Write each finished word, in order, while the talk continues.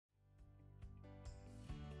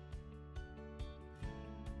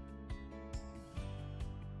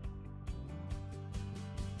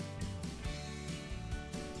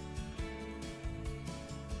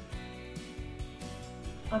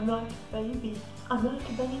I'm like a baby. I'm like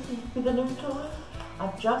a baby with a new toy.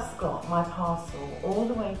 I've just got my parcel all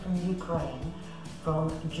the way from Ukraine from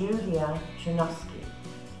Julia Chernusky,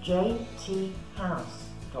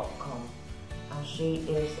 JThouse.com. And she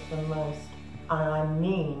is the most, and I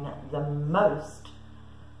mean the most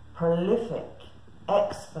prolific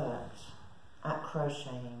expert at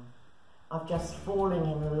crocheting. I've just fallen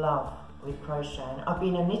in love with crocheting. I've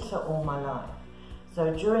been a knitter all my life.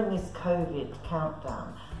 So during this COVID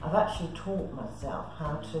countdown, I've actually taught myself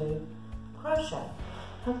how to crochet.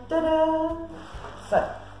 Ta-da! So,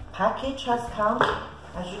 package has come,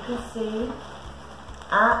 as you can see,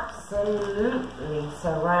 absolutely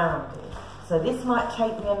surrounded. So this might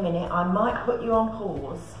take me a minute. I might put you on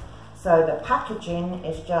pause. So the packaging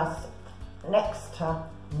is just next to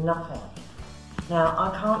nothing. Now, I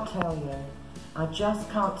can't tell you, I just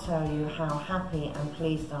can't tell you how happy and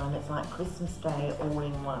pleased I am. It's like Christmas Day all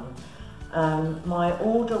in one. My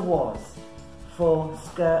order was for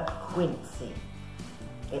skirt quincy.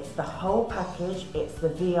 It's the whole package, it's the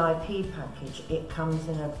VIP package. It comes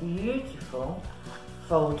in a beautiful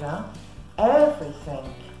folder.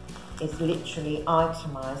 Everything is literally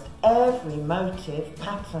itemized, every motive,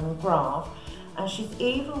 pattern, graph, and she's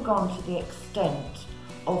even gone to the extent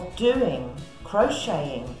of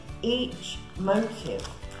crocheting each motive.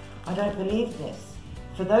 I don't believe this.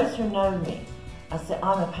 For those who know me, I said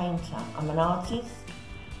I'm a painter, I'm an artist.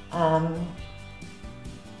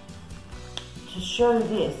 To show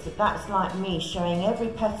this, that's like me showing every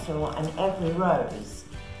petal and every rose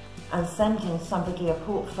and sending somebody a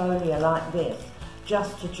portfolio like this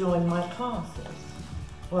just to join my classes.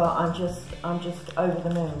 Well, I'm just over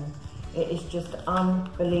the moon. It is just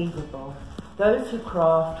unbelievable. Those who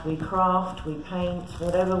craft, we paint,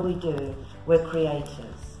 whatever we do, we're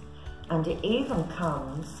creators. And it even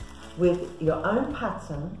comes with your own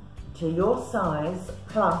pattern to your size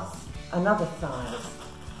plus another size.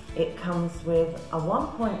 It comes with a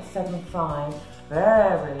 1.75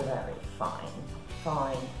 very, very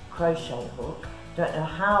fine crochet hook. Don't know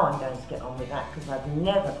how I'm going to get on with that because I've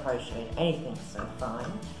never crocheted anything so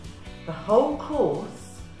fine. The whole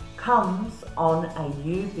course comes on a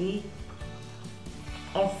UBS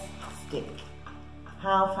stick.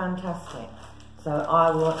 How fantastic. So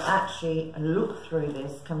I will actually look through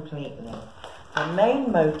this completely. The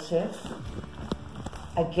main motif,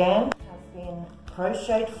 again, has been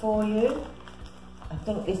crocheted for you. I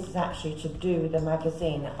think this is actually to do with the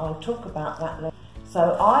magazine. I'll talk about that later.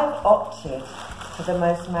 So I've opted for the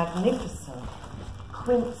most magnificent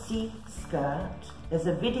quincy skirt. There's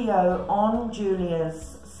a video on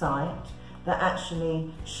Julia's site that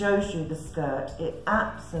actually shows you the skirt. It's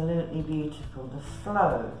absolutely beautiful. The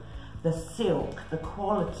flow, the silk, the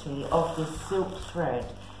quality of this silk thread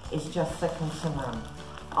is just second to none.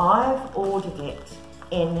 I've ordered it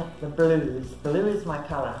in the blues. Blue is my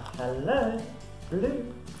colour. Hello,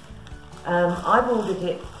 blue. I've ordered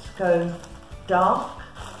it to go dark,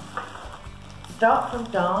 start from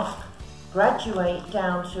dark, graduate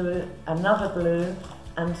down to another blue,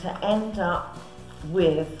 and to end up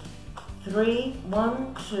with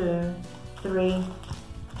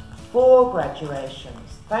 4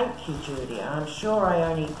 graduations. Thank you, Julia. I'm sure I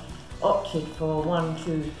only opted for 1,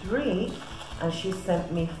 2, 3, and she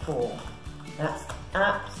sent me 4. That's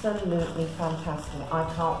absolutely fantastic. I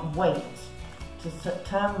can't wait to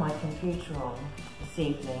turn my computer on this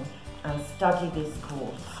evening and study this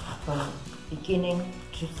course from beginning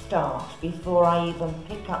to start before I even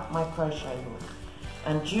pick up my crochet hook.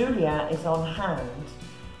 And Julia is on hand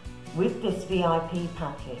with this VIP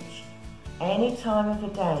package. Any time of the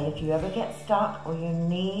day, if you ever get stuck or you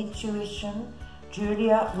need tuition,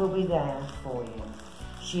 Julia will be there for you.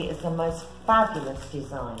 She is the most fabulous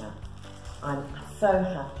designer. I'm so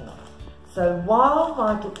happy. So while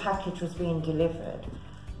my package was being delivered,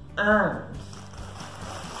 and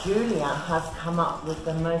Julia has come up with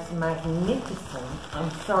the most magnificent, I'm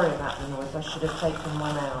sorry about the noise, I should have taken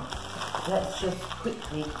one out. Let's just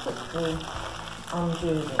quickly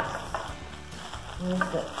undo this.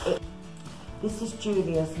 This is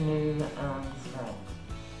Julia's new thread.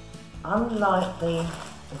 Unlike the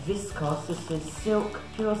viscose, this is silk,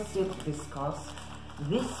 pure silk viscose.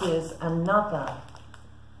 This is another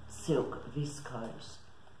silk viscose.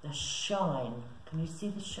 The shine, can you see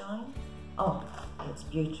the shine? Oh, it's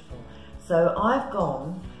beautiful. So I've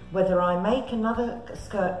gone, whether I make another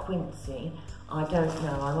skirt quincy, I don't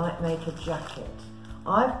know, I might make a jacket.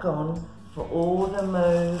 I've gone for all the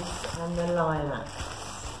mauves and the lilacs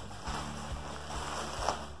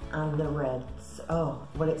and the reds. Oh,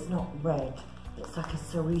 well, it's not red, it's like a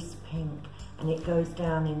cerise pink, and it goes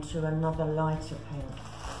down into another lighter pink.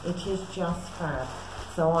 It is just fab.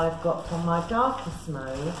 So I've got from my darkest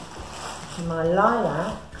mauve to my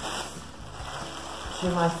lilacs to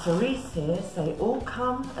my cerises. They all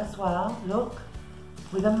come as well, look,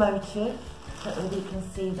 with a motif. I don't know whether you can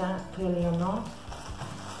see that clearly or not.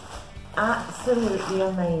 Absolutely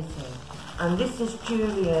amazing. And this is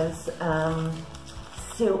Julia's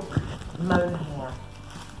silk mohair.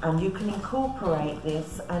 And you can incorporate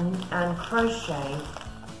this and crochet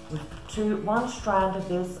with one strand of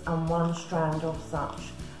this and one strand of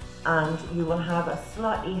such. And you will have a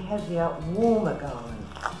slightly heavier, warmer garment.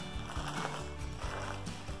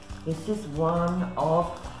 This is one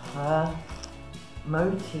of her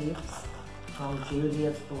motifs from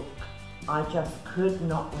Julia's book. I just could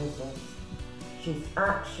not resist. She's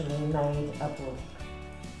actually made a book.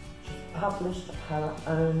 She's published her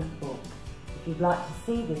own book. If you'd like to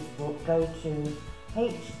see this book, go to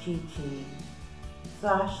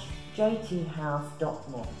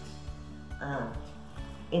htt/jthouse.net. And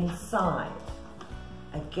inside,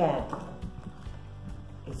 again,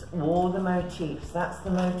 is all the motifs. That's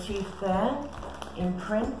the motif there in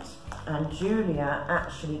print. And Julia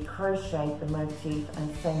actually crocheted the motif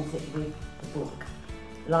and sends it with the book.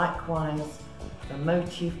 Likewise, the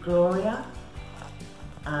motif Gloria,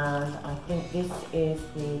 and I think this is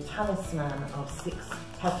the talisman of 6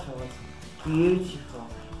 petals. Beautiful.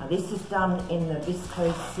 Now this is done in the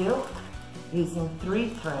viscose silk using 3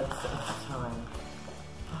 threads at a time.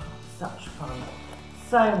 Oh, such fun.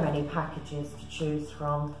 So many packages to choose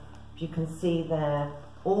from. You can see there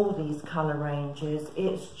all these colour ranges.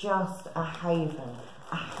 It's just a haven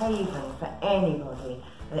for anybody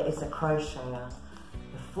that is a crocheter.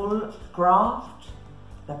 The full graft,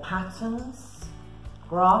 the patterns,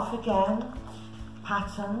 graph again,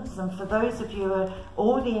 patterns, and for those of you,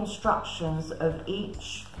 all the instructions of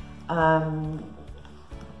each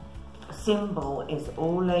symbol is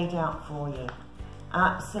all laid out for you.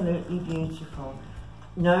 Absolutely beautiful.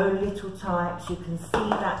 No little types, you can see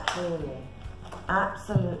that clearly.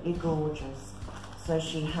 Absolutely gorgeous. So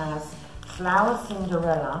she has Flower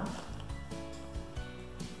Cinderella,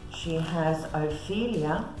 she has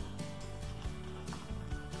Ophelia.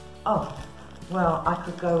 Oh, well, I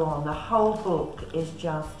could go on. The whole book is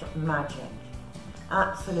just magic,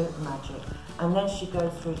 absolute magic. And then she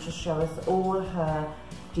goes through to show us all her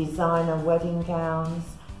designer wedding gowns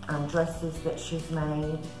and dresses that she's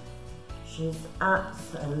made. She's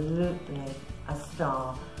absolutely a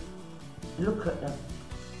star. Look at the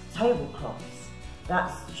tablecloths.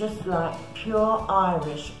 That's just like pure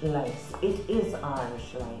Irish lace. It is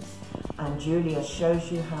Irish lace. And Julia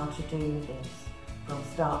shows you how to do this from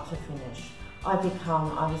start to finish. I was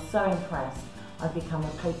so impressed, I've become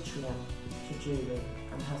a Patreon to Julie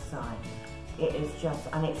and her site. It is just,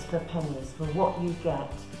 and it's for pennies, for what you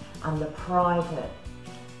get and the private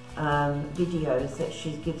videos that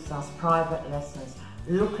she gives us, private lessons.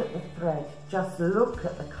 Look at the thread, just look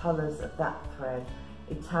at the colours of that thread.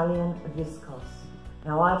 Italian viscose.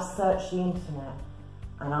 Now I've searched the internet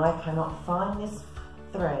and I cannot find this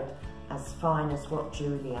thread as fine as what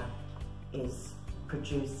Julia is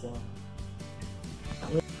producing.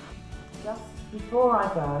 Just before I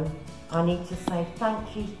go, I need to say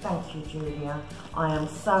thank you, Julia. I am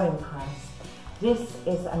so impressed. This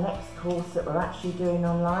is a next course that we're actually doing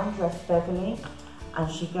online, Dress Beverly, and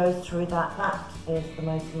she goes through that. That is the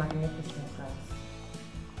most magnificent dress.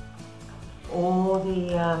 All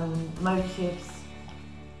the motifs,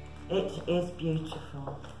 it is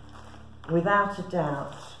beautiful. Without a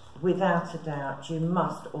doubt, you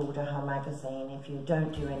must order her magazine if you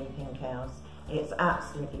don't do anything else. It's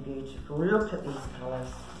absolutely beautiful. Look at these colours.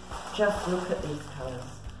 Just look at these colours.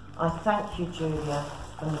 I thank you, Julia,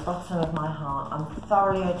 from the bottom of my heart. I'm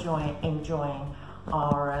thoroughly enjoying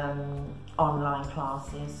our online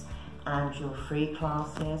classes and your free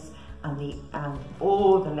classes and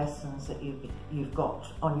all the lessons that you've got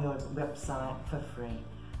on your website for free.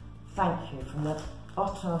 Thank you from the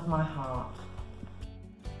bottom of my heart.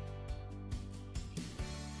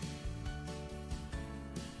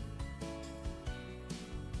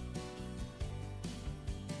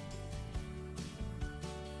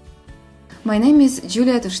 My name is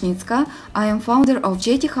Julia Tushnicka. I am founder of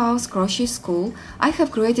JThouse Crochet School. I have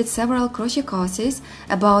created several crochet courses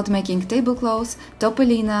about making tablecloths,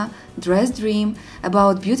 Topolina, Dress Dream,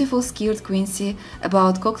 about beautiful skirt Quincy,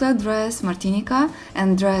 about cocktail dress Martinica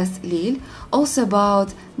and dress Lille, also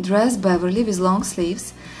about dress Beverly with long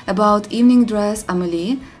sleeves, about evening dress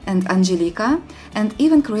Amelie and Angelica, and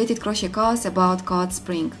even created crochet course about Cold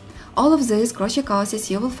Spring. All of these crochet courses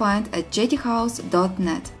you will find at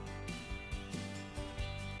JThouse.net.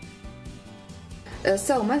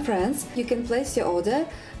 So, my friends, you can place your order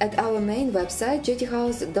at our main website,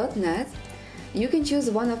 JThouse.net. You can choose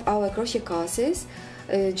one of our crochet courses.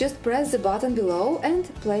 Just press the button below and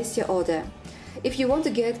place your order. If you want to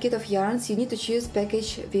get kit of yarns, you need to choose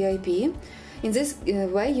package VIP. In this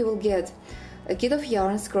way, you will get a kit of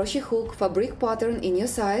yarns, crochet hook, fabric pattern in your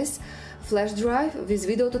size, flash drive with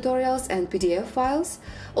video tutorials and PDF files,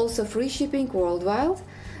 also free shipping worldwide.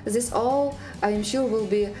 This all, I am sure, will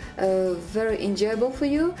be very enjoyable for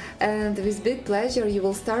you, and with big pleasure you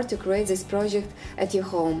will start to create this project at your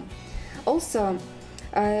home. Also,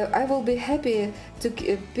 I will be happy to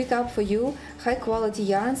pick up for you high quality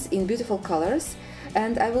yarns in beautiful colors,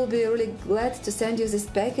 and I will be really glad to send you this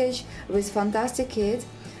package with fantastic kit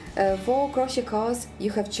for crochet course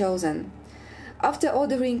you have chosen. After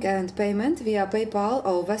ordering and payment via PayPal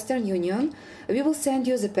or Western Union, we will send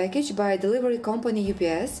you the package by delivery company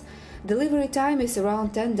UPS. Delivery time is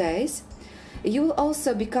around 10 days. You will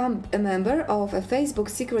also become a member of a Facebook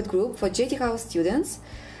secret group for JThouse students,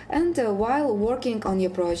 and while working on your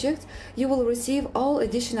project, you will receive all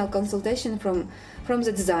additional consultation from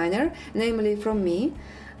the designer, namely from me.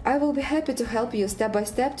 I will be happy to help you step by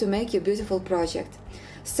step to make your beautiful project.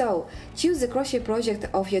 So, choose the crochet project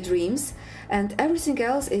of your dreams, and everything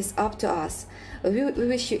else is up to us. We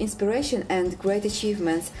wish you inspiration and great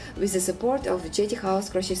achievements with the support of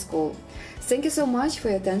JThouse Crochet School. Thank you so much for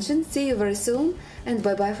your attention. See you very soon, and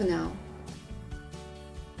bye bye for now.